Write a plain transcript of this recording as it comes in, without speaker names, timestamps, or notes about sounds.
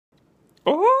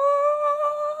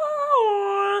Oh,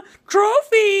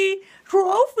 trophy,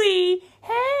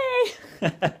 hey.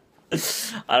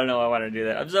 I don't know why I want to do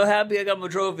that. I'm so happy I got my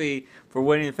trophy for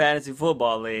winning the fantasy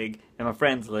football league and my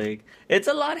friend's league. It's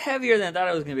a lot heavier than I thought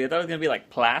it was going to be. I thought it was going to be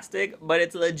like plastic, but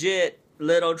it's a legit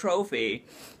little trophy.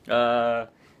 As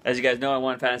you guys know, I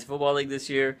won fantasy football league this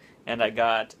year, and I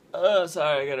got,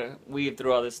 sorry, I got to weave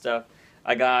through all this stuff.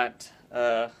 I got,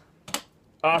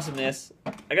 awesomeness.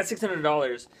 I got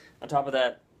 $600 on top of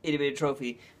that itty bitty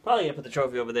trophy. Probably gonna put the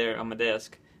trophy over there on my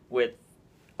desk with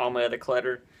all my other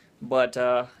clutter. But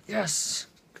yes,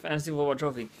 fantasy football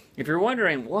trophy. If you're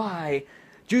wondering why,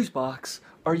 Juicebox,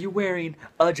 are you wearing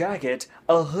a jacket,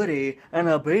 a hoodie, and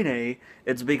a beanie?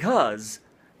 It's because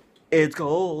it's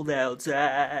cold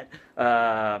outside.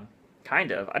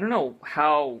 Kind of. I don't know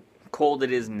how cold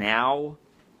it is now,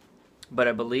 but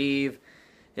I believe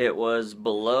it was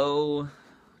below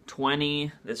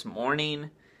 20 this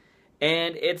morning,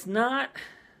 and it's not,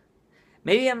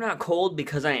 maybe I'm not cold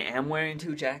because I am wearing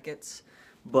two jackets,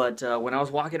 but when I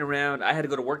was walking around, I had to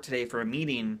go to work today for a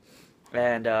meeting,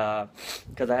 and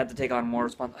because I had to take on more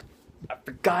responsibility, I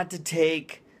forgot to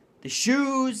take the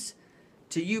shoes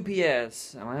to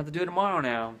UPS. I'm gonna have to do it tomorrow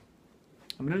now.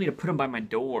 I'm gonna need to put them by my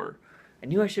door. I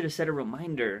knew I should have set a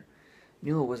reminder. I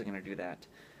knew I wasn't gonna do that.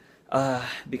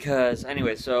 Because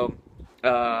anyway, so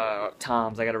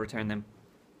Toms, I gotta return them.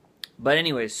 But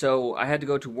anyway, so I had to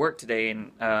go to work today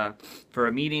and for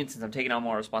a meeting, since I'm taking on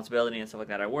more responsibility and stuff like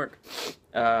that at work.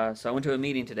 So I went to a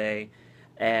meeting today,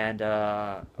 and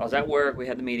I was at work. We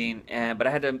had the meeting, but I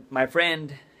had to. My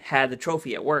friend had the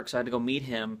trophy at work, so I had to go meet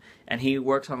him. And he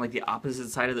works on like the opposite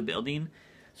side of the building,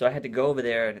 so I had to go over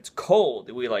there. And it's cold.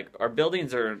 We like our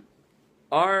buildings are.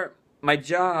 My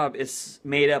job is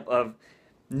made up of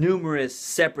numerous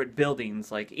separate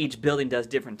buildings. Like each building does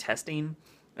different testing,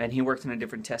 and he works in a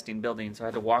different testing building, so I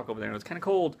had to walk over there. It was kind of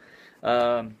cold.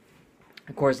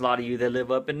 Of course, a lot of you that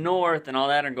live up in north and all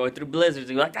that are going through blizzards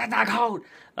and you're like, that's not cold.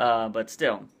 But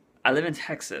still, I live in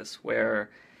Texas where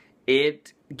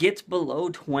it gets below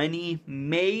 20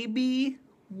 maybe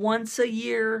once a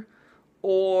year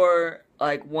or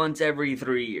like once every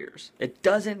 3 years. It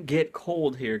doesn't get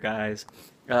cold here, guys.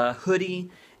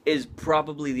 Hoodie is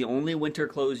probably the only winter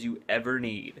clothes you ever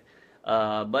need.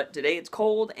 But today it's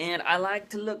cold, and I like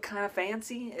to look kind of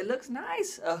fancy. It looks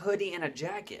nice, a hoodie and a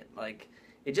jacket. Like,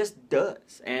 it just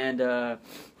does. And I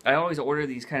always order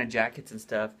these kind of jackets and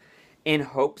stuff in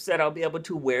hopes that I'll be able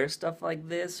to wear stuff like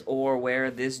this, or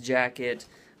wear this jacket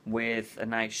with a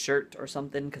nice shirt or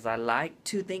something, because I like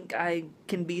to think I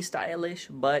can be stylish,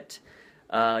 but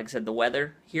like I said, the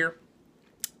weather here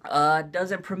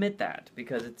doesn't permit that,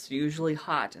 because it's usually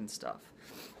hot and stuff.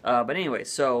 But anyway,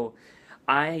 so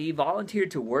I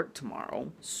volunteered to work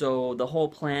tomorrow, so the whole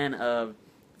plan of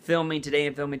filming today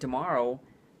and filming tomorrow,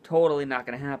 totally not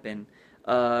going to happen.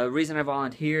 Reason I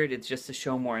volunteered, it's just to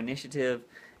show more initiative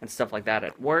and stuff like that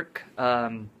at work.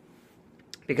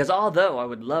 Because although I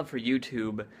would love for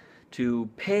YouTube to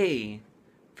pay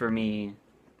for me,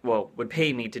 well, would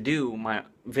pay me to do my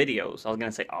videos. I was going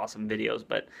to say awesome videos,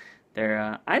 but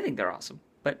they're, I think they're awesome.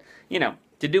 But, you know,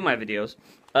 to do my videos,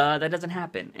 that doesn't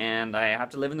happen. And I have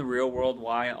to live in the real world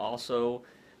while also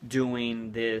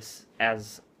doing this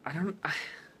as,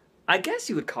 I guess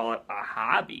you would call it a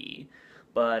hobby.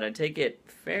 But I take it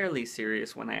fairly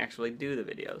serious when I actually do the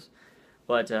videos.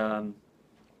 But,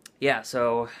 yeah,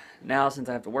 so now since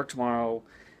I have to work tomorrow,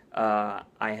 I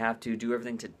have to do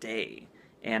everything today.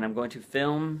 And I'm going to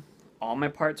film all my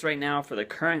parts right now for the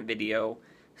current video,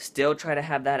 still try to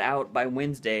have that out by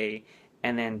Wednesday,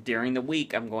 and then during the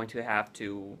week I'm going to have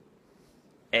to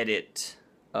edit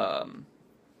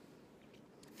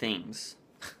things.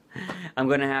 I'm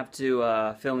going to have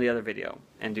to film the other video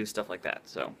and do stuff like that.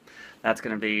 So that's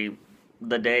going to be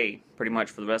the day, pretty much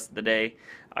for the rest of the day.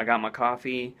 I got my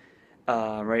coffee,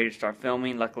 ready to start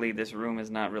filming. Luckily this room is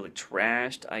not really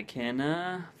trashed. I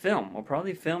can film. I'll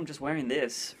probably film just wearing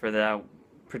this for the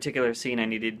particular scene I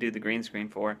needed to do the green screen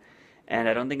for. And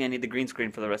I don't think I need the green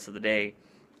screen for the rest of the day.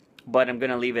 But I'm going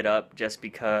to leave it up just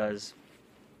because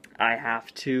I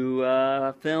have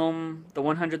to film the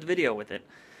 100th video with it.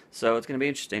 So it's going to be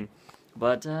interesting.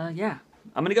 But yeah,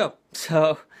 I'm going to go.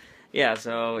 So yeah,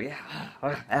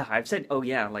 I've said oh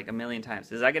yeah like a million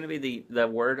times. Is that going to be the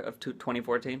word of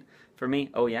 2014 for me?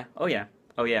 Oh yeah, oh yeah,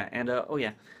 oh yeah, and oh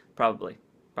yeah, probably.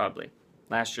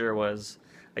 Last year was,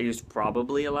 I used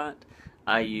probably a lot.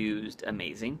 I used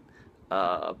amazing.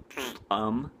 Bunch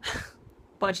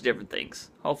of different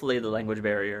things. Hopefully the language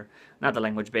barrier, not the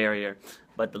language barrier,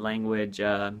 but the language,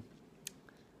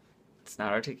 it's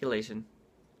not articulation.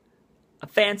 A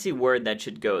fancy word that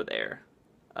should go there.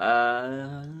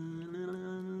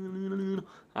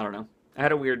 I don't know. I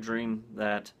had a weird dream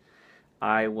that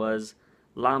I was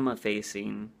llama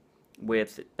facing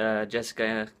with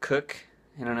Jessica Cook.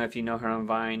 I don't know if you know her on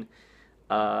Vine.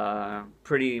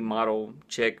 Pretty model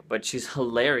chick, but she's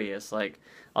hilarious. Like,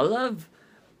 I love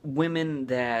women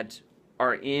that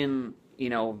are in,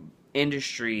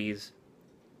 industries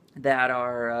that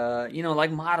are,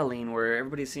 like modeling, where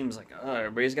everybody seems like, oh,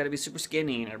 everybody's got to be super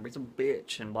skinny and everybody's a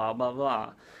bitch and blah, blah,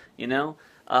 blah.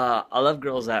 I love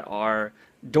girls that are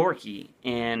dorky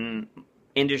in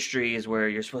industries where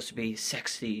you're supposed to be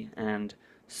sexy and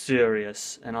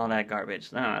serious and all that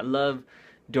garbage. No, I love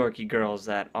dorky girls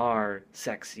that are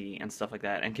sexy and stuff like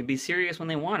that and can be serious when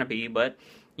they want to be, but,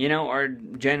 are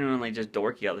genuinely just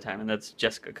dorky all the time, and that's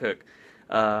Jessica Cook.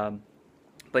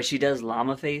 But she does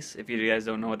llama face. If you guys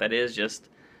don't know what that is, just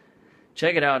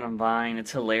check it out on Vine.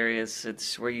 It's hilarious.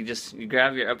 It's where you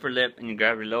grab your upper lip and you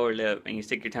grab your lower lip and you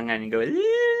stick your tongue out and you go,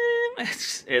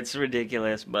 it's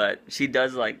ridiculous, but she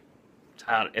does, like,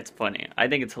 it's funny. I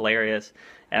think it's hilarious.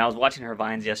 And I was watching her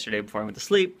Vines yesterday before I went to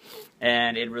sleep,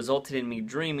 and it resulted in me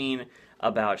dreaming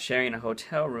about sharing a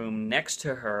hotel room next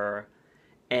to her,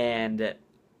 and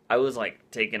I was, like,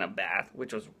 taking a bath,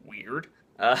 which was weird.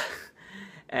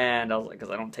 And I was like, because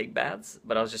I don't take baths,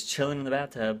 but I was just chilling in the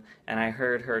bathtub, and I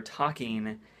heard her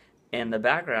talking in the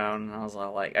background, and I was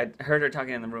all like, I heard her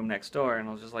talking in the room next door, and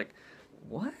I was just like,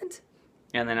 what?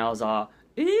 And then I was all,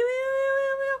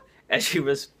 and she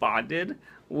responded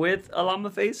with a llama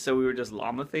face, so we were just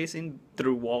llama facing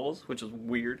through walls, which was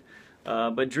weird.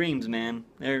 But dreams, man,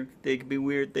 they can be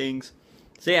weird things.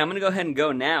 So yeah, I'm gonna go ahead and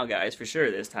go now, guys, for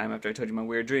sure this time, after I told you my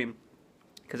weird dream.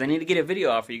 Because I need to get a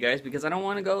video out for you guys, because I don't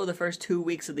want to go the first 2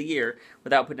 weeks of the year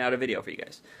without putting out a video for you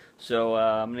guys. So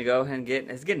I'm going to go ahead and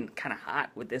it's getting kind of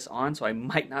hot with this on, so I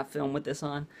might not film with this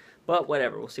on. But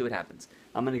whatever, we'll see what happens.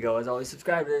 I'm going to go, as always,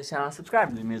 subscribe to this channel, subscribe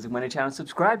to the Music Monday channel,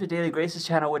 subscribe to Daily Grace's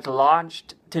channel, which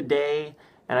launched today.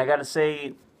 And I got to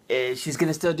say, she's going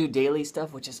to still do daily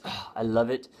stuff, which is, I love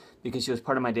it, because she was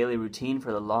part of my daily routine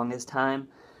for the longest time.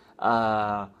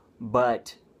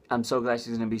 But I'm so glad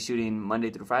she's going to be shooting Monday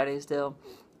through Friday still.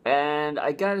 And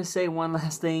I gotta say one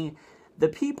last thing. The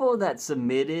people that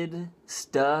submitted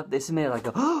stuff, they submitted like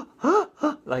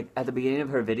like at the beginning of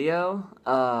her video.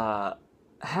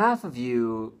 Half of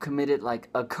you committed like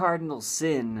a cardinal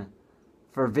sin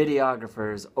for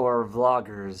videographers or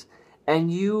vloggers.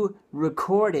 And you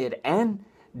recorded and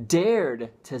dared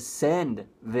to send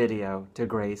video to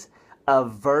Grace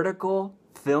of vertical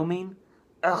filming.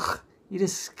 Ugh, you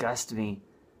disgust me.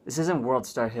 This isn't World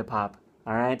Star Hip Hop,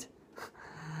 alright?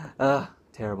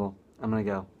 Terrible. I'm gonna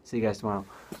go. See you guys tomorrow.